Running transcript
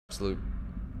Absolute.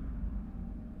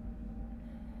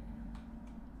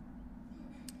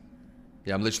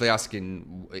 Yeah, I'm literally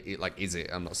asking, like, is it?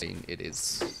 I'm not saying it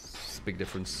is. It's a big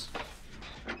difference.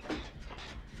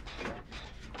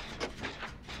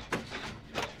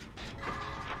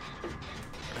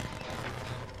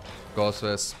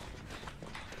 Ghostface.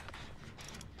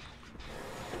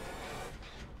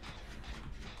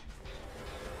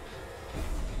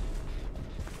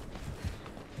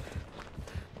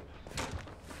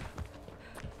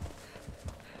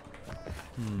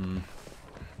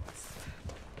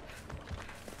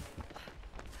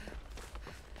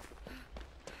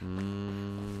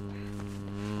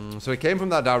 So he came from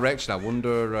that direction. I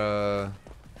wonder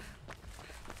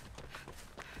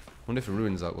if he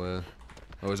ruins that way.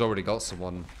 Oh, he's already got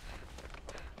someone.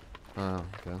 Oh,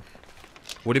 okay.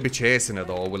 Would he be chasing her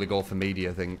though, or will he go for me, do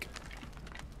you think?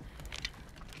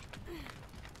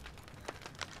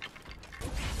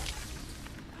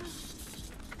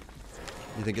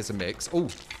 You think it's a mix? Oh!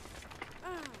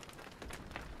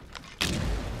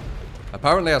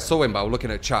 Apparently I saw him, but I was looking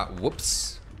at chat.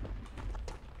 Whoops.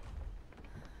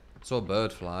 Saw a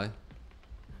bird fly.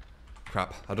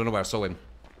 Crap. I don't know where I saw him.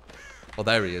 Oh,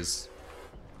 there he is.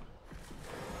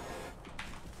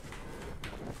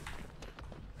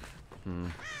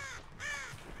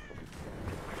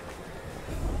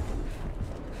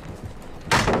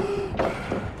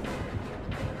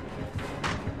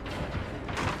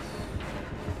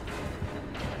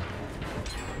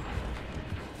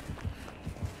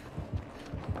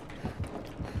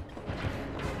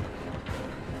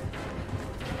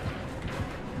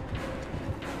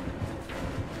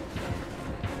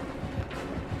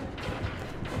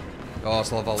 Oh,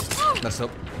 slow vault. Messed up.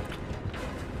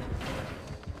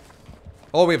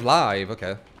 Oh, we have live.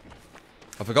 Okay.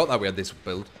 I forgot that we had this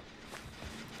build.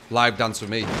 Live dance with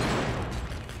me.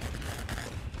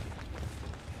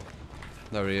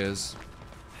 There he is.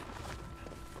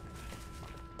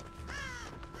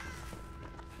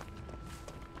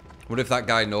 What if that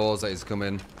guy knows that he's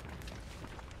coming?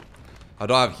 I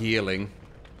don't have healing.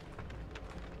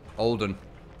 Olden.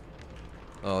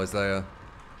 Oh, is there?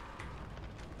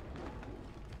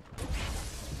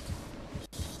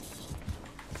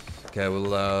 Okay,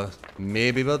 we'll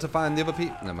maybe be able to find the other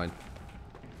people. Never mind.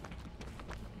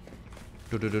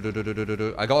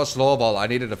 I got a slow ball. I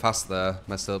needed a fast there.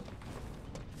 Messed up.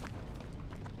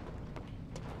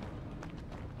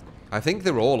 I think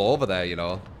they're all over there, you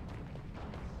know.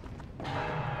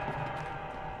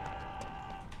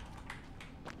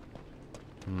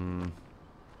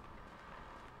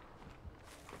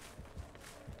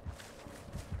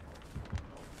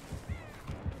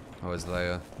 Oh, is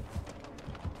there?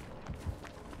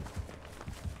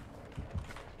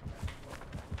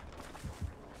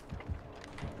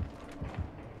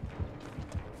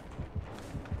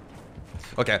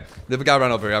 Okay, the other guy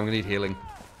ran over here. I'm gonna need healing.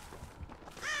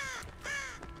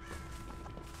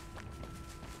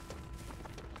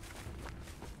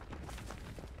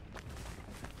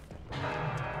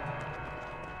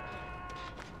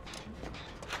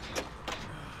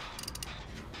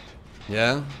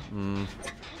 Yeah? Don't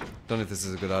know if this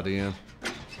is a good idea.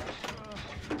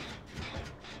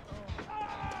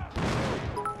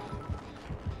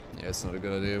 Yeah, it's not a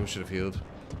good idea. We should have healed.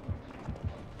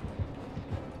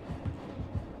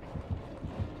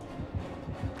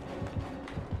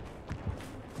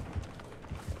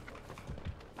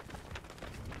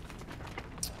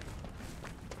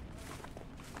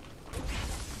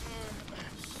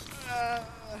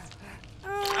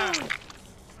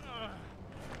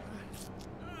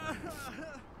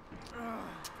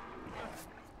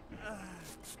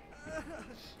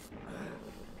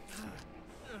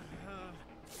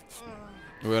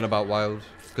 We're on about Wild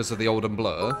because of the Olden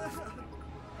Blur.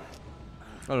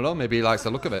 I don't know, maybe he likes the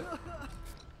look of it.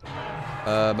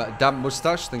 Damp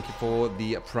Mustache, thank you for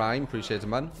the Prime, appreciate it,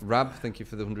 man. Rab, thank you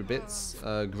for the 100 bits.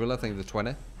 Gorilla, thank you for the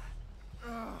 20.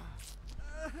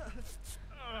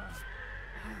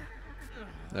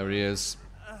 There he is.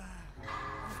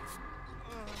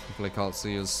 Hopefully he can't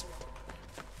see us.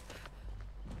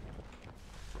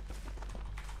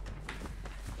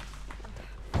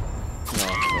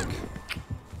 Oh, look.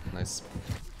 Nice.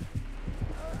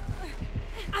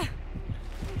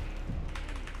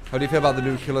 How do you feel about the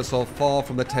new killer so far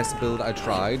from the test build I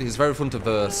tried? He's very fun to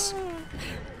verse.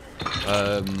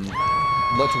 Lot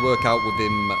to work out with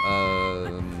him,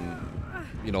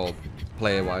 you know,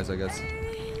 player-wise, I guess.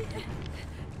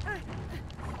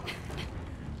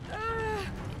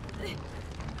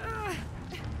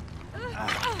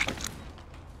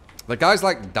 The guy's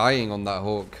like dying on that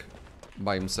hook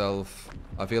by himself.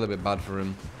 I feel a bit bad for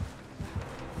him.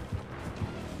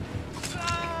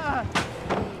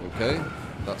 Okay,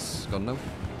 that's gone now.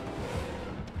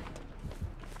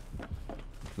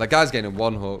 That guy's getting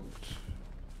one hooked.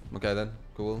 Okay then,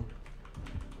 cool.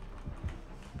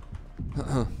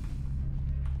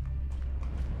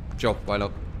 Sure, why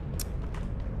not?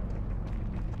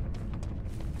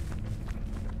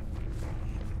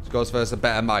 Ghost versus a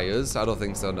better Myers? I don't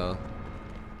think so, no.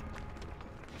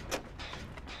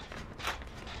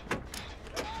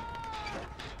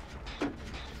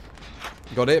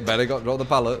 Got it, better got the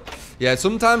pallet. Yeah,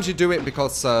 sometimes you do it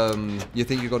because you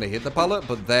think you're going to hit the pallet,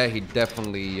 but there he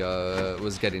definitely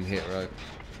was getting hit, right?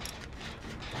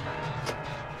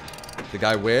 The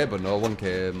guy waved, but no one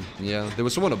came. Yeah, there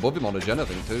was someone above him on a gen, I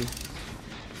think, too.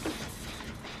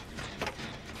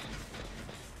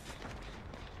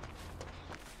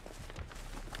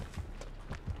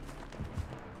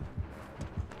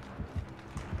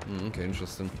 Okay,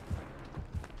 interesting.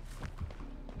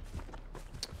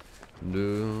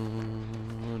 No.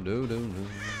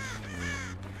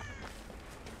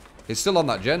 He's still on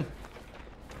that gen.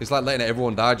 He's like letting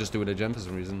everyone die just doing a gen for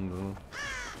some reason.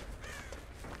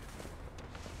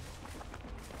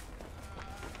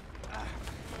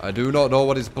 I do not know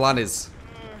what his plan is.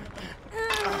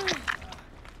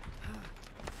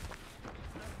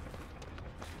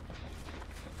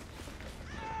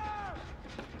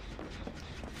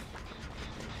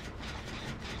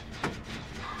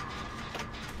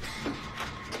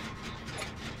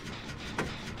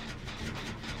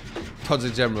 Todd's a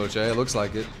gen rush, eh? It looks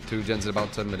like it. 2 gens in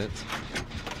about 10 minutes.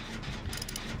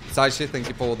 Side shit, thank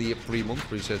you for the 3 months.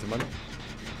 Appreciate it, man.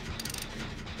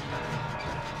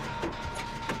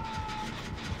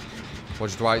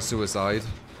 Watch Dwight suicide.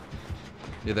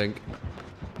 You think?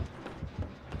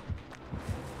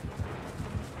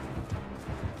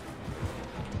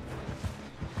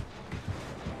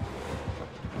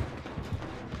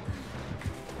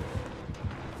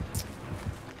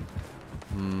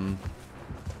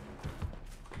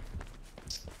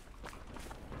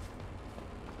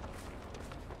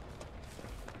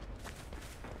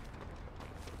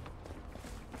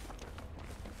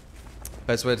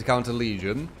 Best way to counter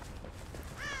Legion?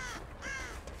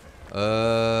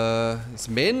 It's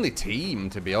mainly team,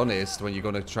 to be honest, when you're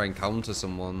going to try and counter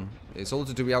someone. It's all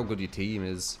to do with how good your team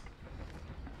is.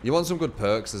 You want some good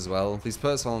perks as well. These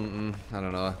perks aren't, I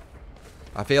don't know.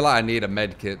 I feel like I need a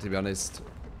med kit, to be honest.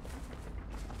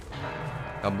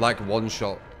 I'm like one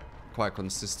shot quite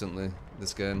consistently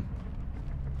this game.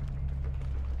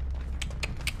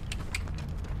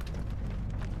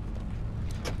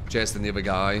 Chasing the other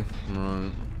guy.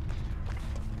 Right.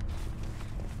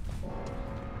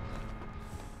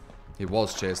 He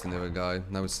was chasing the other guy.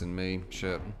 Now it's in me.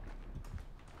 Shit.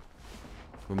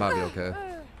 We might be okay.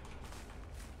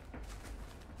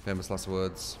 Famous last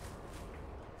words.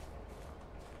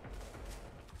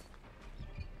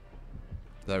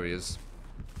 There he is.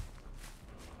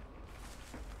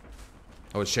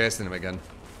 I was chasing him again.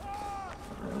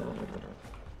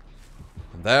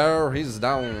 And there he's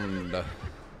downed.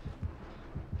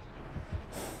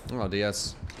 Oh,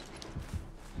 DS.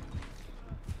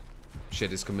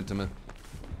 Shit is coming to me.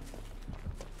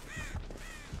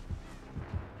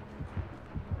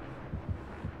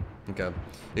 Okay.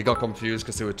 He got confused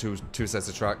because there were two sets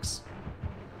of tracks.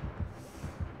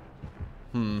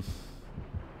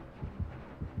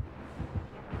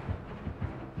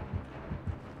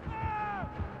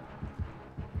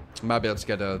 Might be able to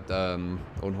get a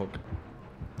unhook.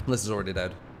 Unless he's already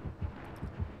dead.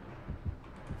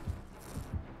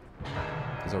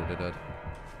 He's already dead.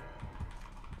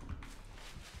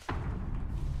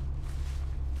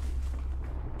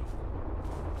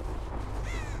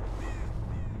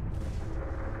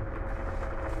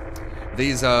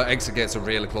 These exit gates are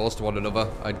really close to one another.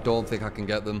 I don't think I can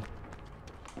get them.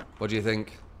 What do you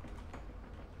think?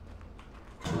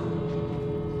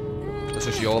 That's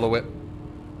just YOLO whip.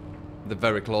 They're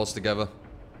very close together.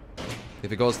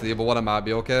 If it goes to the other one, I might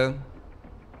be okay.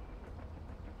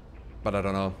 But I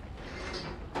don't know.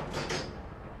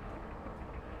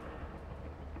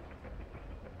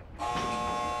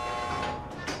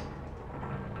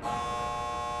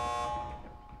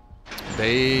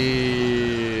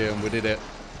 Damn, we did it.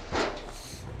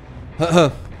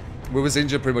 We was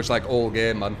injured pretty much like all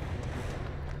game, man.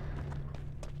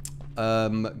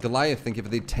 Goliath, thank you for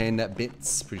the 10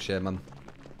 bits. Appreciate it, man.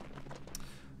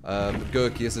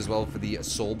 Gurkius as well for the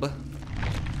sub.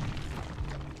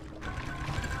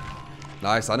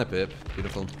 Nice, and a pip.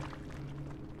 Beautiful.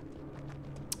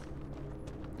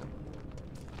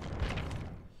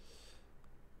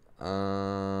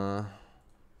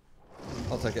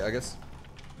 I'll take it, I guess.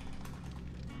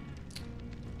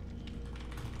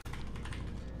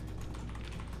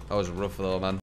 That was rough though, man.